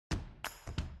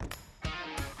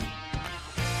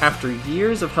After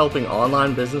years of helping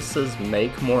online businesses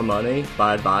make more money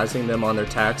by advising them on their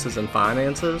taxes and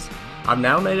finances, I've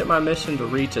now made it my mission to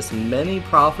reach as many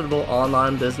profitable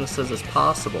online businesses as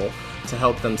possible to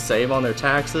help them save on their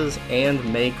taxes and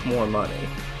make more money.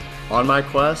 On my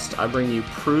quest, I bring you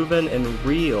proven and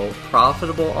real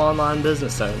profitable online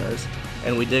business owners,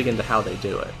 and we dig into how they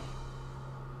do it.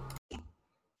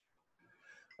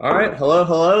 All right,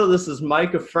 hello. This is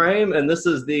Micah Frame, and this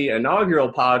is the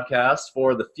inaugural podcast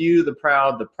for the few, the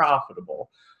proud, the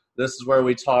profitable. This is where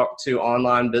we talk to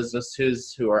online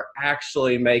businesses who are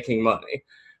actually making money.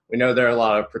 We know there are a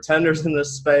lot of pretenders in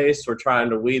this space. We're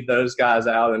trying to weed those guys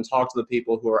out and talk to the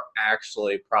people who are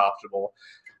actually profitable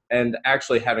and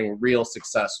actually having real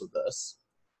success with this.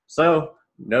 So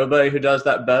nobody who does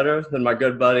that better than my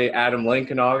good buddy Adam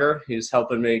Linkenauger. He's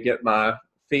helping me get my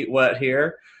feet wet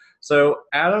here. So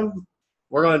Adam,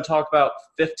 we're going to talk about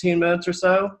 15 minutes or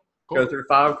so, Go through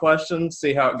 5 questions,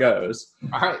 see how it goes.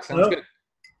 All right, sounds good.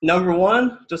 Number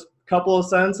 1, just a couple of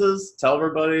sentences. Tell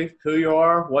everybody who you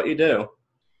are, what you do.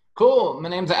 Cool. My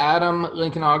name's Adam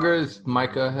Linkenauger, as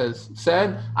Micah has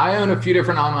said. I own a few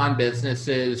different online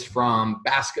businesses, from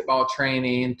basketball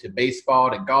training to baseball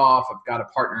to golf. I've got a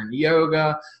partner in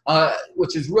yoga,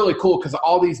 which is really cool because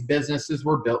all these businesses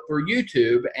were built through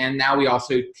YouTube. And now we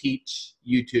also teach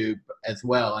YouTube as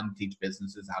well and teach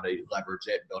businesses how to leverage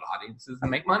it, build audiences, and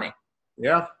make money.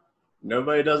 Yeah,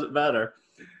 nobody does it better.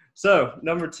 So,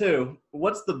 number 2,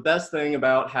 what's the best thing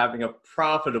about having a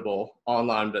profitable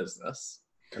online business?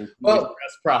 Well,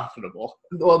 that's profitable.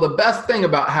 Well, the best thing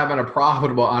about having a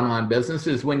profitable online business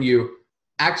is when you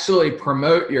actually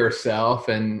promote yourself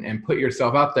and put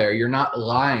yourself out there. You're not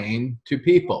lying to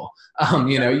people.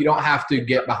 You don't have to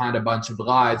get behind a bunch of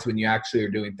lies when you actually are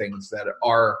doing things that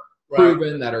are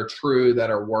proven, that are true, that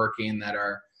are working, that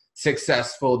are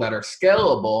successful, that are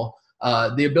scalable.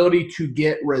 The ability to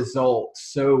get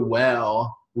results so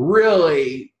well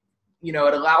really, it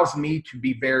allows me to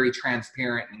be very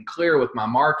transparent and clear with my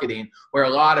marketing, where a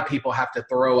lot of people have to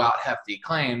throw out hefty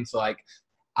claims like,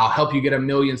 I'll help you get 1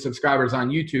 million subscribers on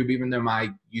YouTube, even though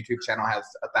my YouTube channel has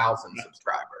 1,000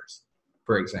 subscribers,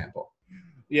 for example.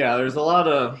 Yeah, there's a lot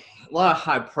of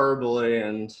hyperbole,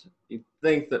 and you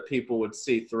think that people would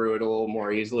see through it a little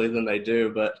more easily than they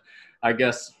do, but I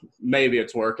guess maybe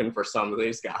it's working for some of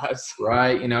these guys.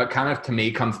 Right. It kind of, to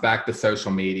me, comes back to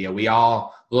social media. We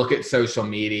all look at social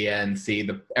media and see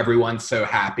everyone's so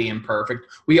happy and perfect.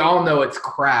 We all know it's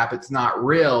crap. It's not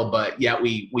real, but yet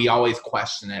we always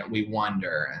question it. We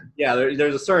wonder. Yeah,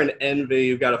 there's a certain envy.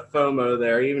 You've got a FOMO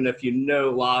there, even if you know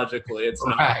logically it's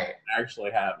not actually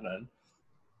happening.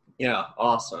 Yeah,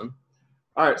 awesome.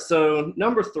 All right, so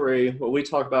number 3, what we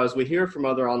talk about is we hear from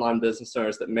other online business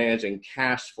owners that managing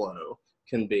cash flow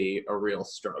can be a real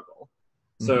struggle.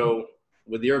 Mm-hmm. So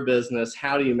with your business,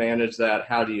 how do you manage that?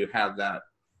 How do you have that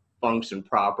function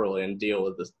properly and deal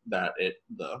with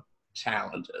the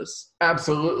challenges?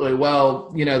 Absolutely.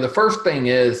 Well, the first thing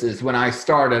is when I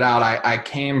started out, I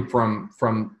came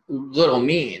from little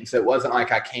means. It wasn't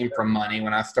like I came from money.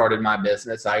 When I started my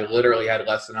business, I literally had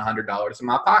less than $100 in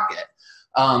my pocket.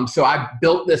 So I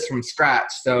built this from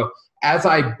scratch. So as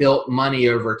I built money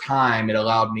over time, it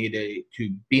allowed me to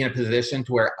be in a position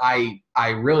to where I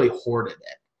really hoarded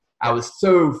it. I was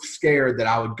so scared that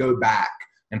I would go back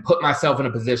and put myself in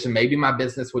a position, maybe my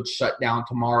business would shut down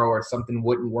tomorrow or something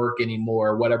wouldn't work anymore,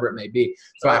 or whatever it may be.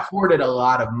 So I hoarded a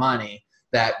lot of money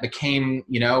that became,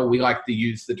 we like to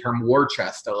use the term war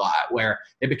chest a lot, where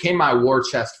it became my war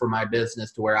chest for my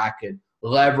business, to where I could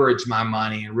leverage my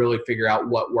money and really figure out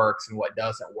what works and what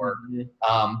doesn't work.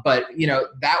 Mm-hmm. But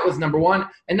that was number 1.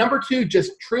 And number 2,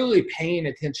 just truly paying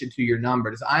attention to your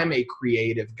numbers. I'm a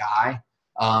creative guy.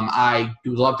 I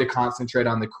do love to concentrate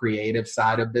on the creative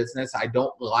side of business. I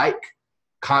don't like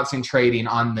concentrating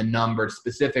on the numbers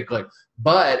specifically,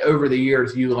 but over the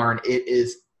years you learn it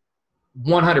is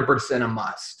 100% a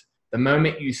must. The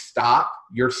moment you stop,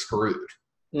 you're screwed.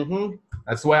 Mm-hmm.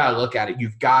 That's the way I look at it.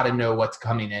 You've got to know what's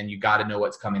coming in. You got to know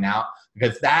what's coming out,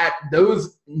 because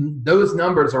those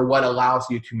numbers are what allows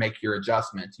you to make your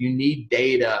adjustments. You need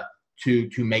data to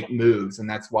make moves, and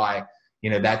that's why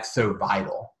that's so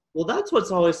vital. Well, that's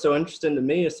what's always so interesting to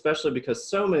me, especially because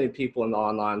so many people in the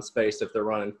online space, if they're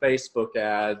running Facebook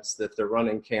ads, if they're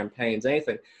running campaigns,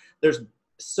 anything, there's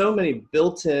so many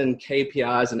built-in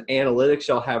KPIs and analytics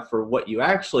you'll have for what you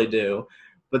actually do.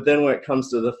 But then when it comes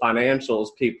to the financials,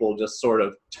 people just sort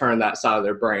of turn that side of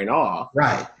their brain off.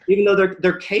 Right. Even though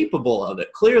they're capable of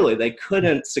it. Clearly, they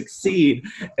couldn't succeed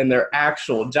in their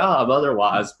actual job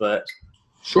otherwise, but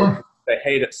sure, they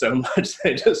hate it so much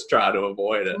they just try to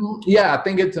avoid it. Yeah, I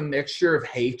think it's a mixture of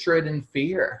hatred and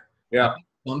fear. Yeah.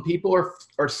 Some people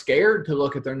are scared to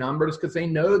look at their numbers because they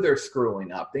know they're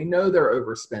screwing up. They know they're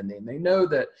overspending. They know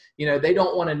that, they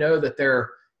don't want to know that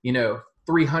their,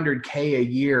 $300K a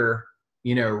year,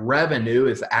 revenue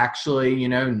is actually,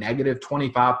 negative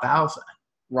 25,000.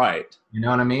 Right. You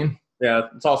know what I mean? Yeah.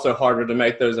 It's also harder to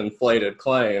make those inflated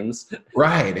claims.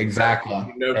 Right.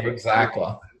 Exactly. Exactly.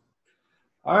 All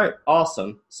right.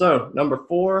 Awesome. So number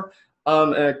 4,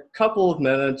 in a couple of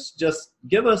minutes, just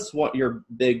give us what your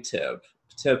big tip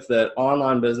that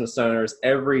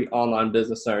every online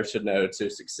business owner should know to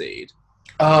succeed.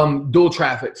 Dual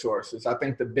traffic sources. I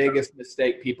think the biggest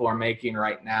mistake people are making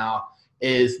right now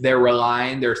is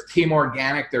there's team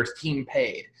organic, there's team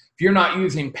paid. If you're not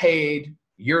using paid,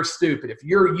 you're stupid. If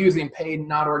you're using paid,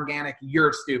 not organic,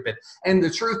 you're stupid. And the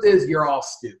truth is you're all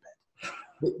stupid.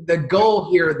 The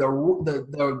goal here,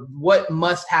 what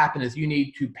must happen is you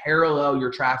need to parallel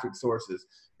your traffic sources.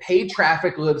 Paid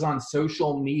traffic lives on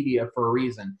social media for a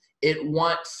reason. It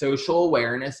wants social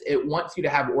awareness. It wants you to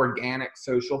have organic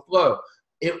social flow.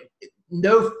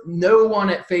 No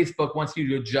one at Facebook wants you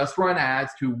to just run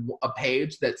ads to a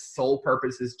page that's sole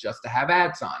purpose is just to have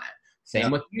ads on it.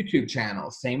 Same with YouTube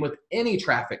channels. Same with any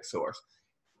traffic source.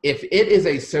 If it is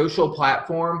a social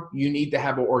platform, you need to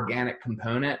have an organic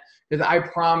component, because I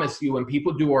promise you, when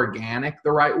people do organic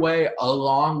the right way,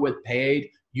 along with paid,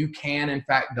 you can, in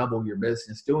fact, double your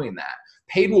business doing that.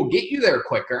 Paid will get you there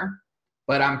quicker,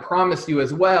 but I promise you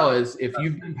as well is if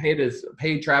you've been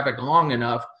paid traffic long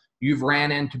enough, you've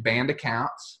ran into banned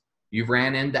accounts. You've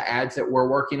ran into ads that were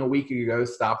working a week ago,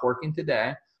 stop working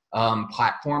today.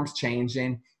 Platforms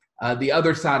changing. The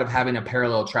other side of having a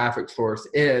parallel traffic source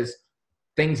is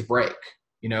things break.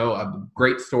 A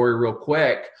great story real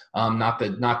quick, not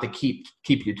to keep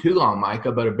you too long,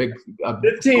 Micah, but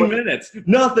 15 minutes,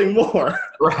 nothing more.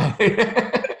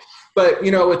 Right. But,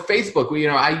 with Facebook,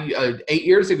 8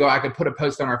 years ago, I could put a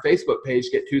post on our Facebook page,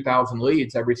 get 2,000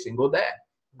 leads every single day.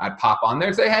 I'd pop on there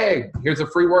and say, hey, here's a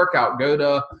free workout. Go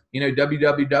to,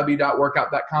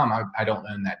 www.workout.com. I don't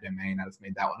own that domain. I just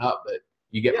made that one up, but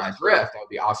you get my drift. That would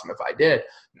be awesome if I did.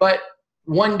 But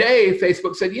one day,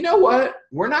 Facebook said, you know what?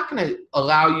 We're not going to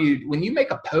allow you, when you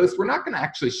make a post, we're not going to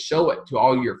actually show it to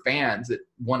all your fans that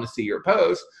want to see your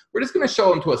post. We're just going to show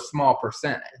them to a small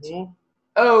percentage. Mm-hmm.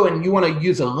 Oh, and you want to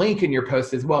use a link in your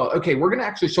post as well. Okay, we're going to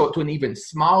actually show it to an even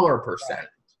smaller percentage,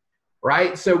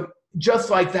 right? So just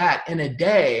like that, in a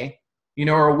day,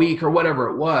 or a week or whatever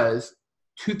it was,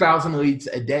 2,000 leads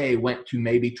a day went to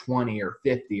maybe 20 or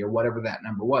 50 or whatever that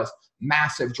number was.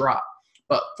 Massive drop.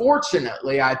 But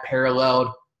fortunately, I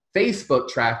paralleled Facebook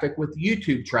traffic with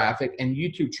YouTube traffic, and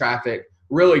YouTube traffic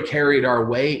really carried our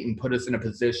weight and put us in a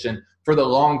position for the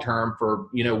long term for,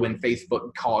 when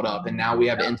Facebook caught up, and now we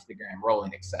have Instagram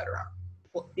rolling, et cetera.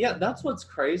 Well, yeah, that's what's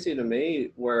crazy to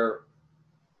me, where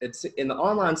it's in the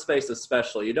online space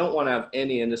especially, you don't want to have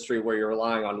any industry where you're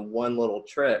relying on one little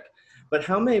trick. But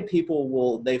how many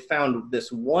people they found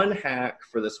this one hack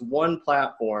for this one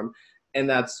platform, and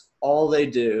that's all they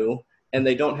do, and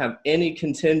they don't have any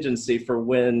contingency for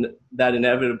when that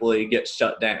inevitably gets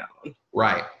shut down.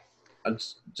 Right.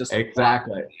 Just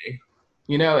exactly.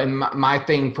 And my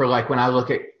thing for when I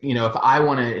look at, if I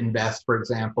want to invest, for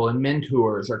example, in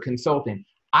mentors or consulting,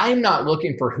 I'm not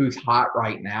looking for who's hot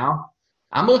right now.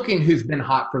 I'm looking who's been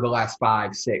hot for the last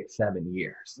 5, 6, 7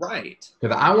 years. Right.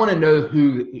 Because I want to know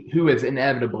who is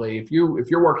inevitably, if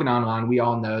you're working online, we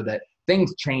all know that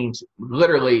things change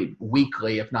literally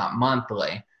weekly, if not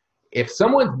monthly. If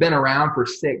someone's been around for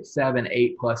 6, 7,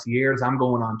 8+ years, I'm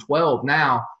going on 12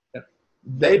 now.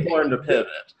 They've learned to pivot.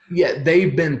 Yeah,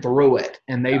 they've been through it,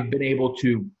 and they've been able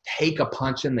to take a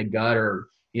punch in the gut or,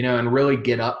 and really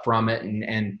get up from it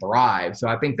and thrive. So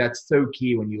I think that's so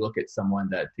key when you look at someone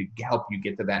to help you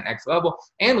get to that next level,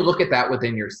 and look at that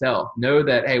within yourself. Know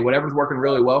that, hey, whatever's working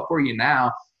really well for you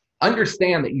now,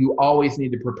 understand that you always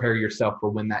need to prepare yourself for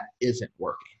when that isn't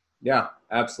working. Yeah,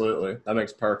 absolutely. That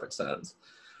makes perfect sense.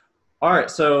 All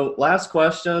right, so last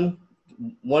question,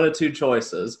 one of two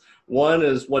choices. One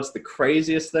is, what's the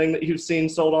craziest thing that you've seen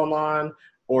sold online?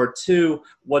 Or 2,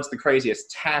 what's the craziest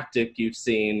tactic you've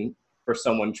seen for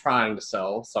someone trying to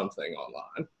sell something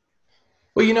online?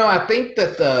 Well, I think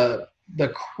that the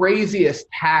craziest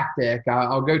tactic,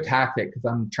 I'll go tactic because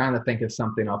I'm trying to think of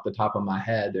something off the top of my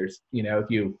head. There's,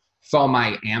 if you saw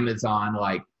my Amazon,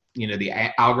 the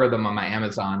algorithm on my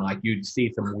Amazon, you'd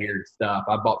see some weird stuff.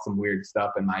 I bought some weird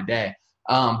stuff in my day.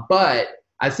 But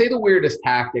I'd say the weirdest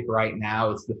tactic right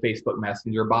now is the Facebook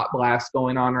Messenger bot blast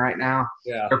going on right now.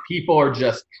 Yeah. Where people are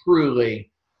just truly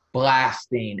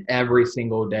blasting every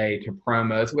single day to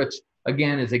promos, which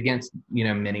again is against,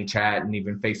 ManyChat and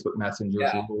even Facebook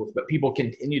Messenger rules, but people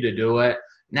continue to do it.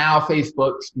 Now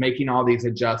Facebook's making all these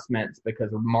adjustments because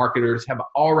marketers have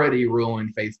already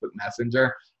ruined Facebook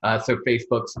Messenger. So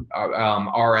Facebook's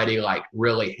already like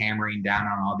really hammering down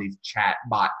on all these chat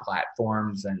bot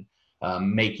platforms and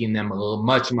making them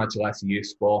much less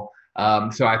useful.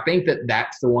 So I think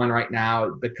that's the one right now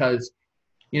because,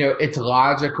 it's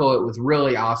logical. It was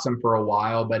really awesome for a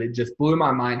while, but it just blew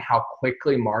my mind how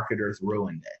quickly marketers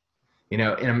ruined it.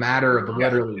 In a matter of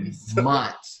literally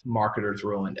months, marketers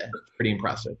ruined it. It's pretty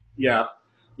impressive. Yeah,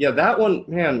 that one,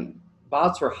 man,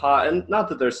 bots were hot. And not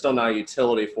that there's still not a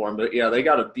utility for them, but yeah, they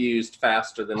got abused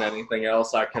faster than anything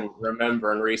else I can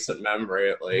remember in recent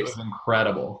memory, at least. It was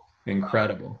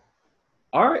incredible.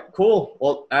 All right, cool.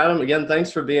 Well, Adam, again,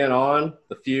 thanks for being on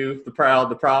The Few, The Proud,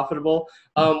 The Profitable.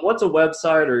 What's a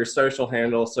website or your social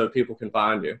handle so people can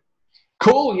find you?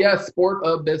 Cool. Yes.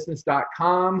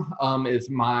 sportofbusiness.com is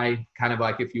my kind of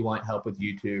like if you want help with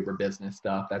YouTube or business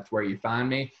stuff, that's where you find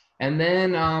me. And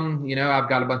then, I've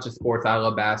got a bunch of sports. I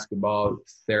love basketball,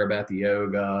 Therabeth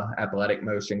yoga, athletic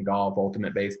motion, golf,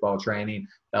 ultimate baseball training,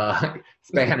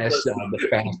 Spanish, the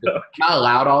Spanish. Am I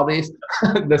allowed all these?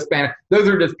 The Spanish. Those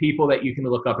are just people that you can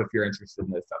look up if you're interested in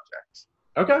those subjects.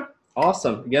 Okay.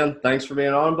 Awesome. Again, thanks for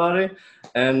being on, buddy.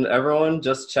 And everyone,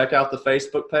 just check out the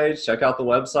Facebook page, check out the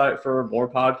website for more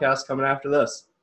podcasts coming after this.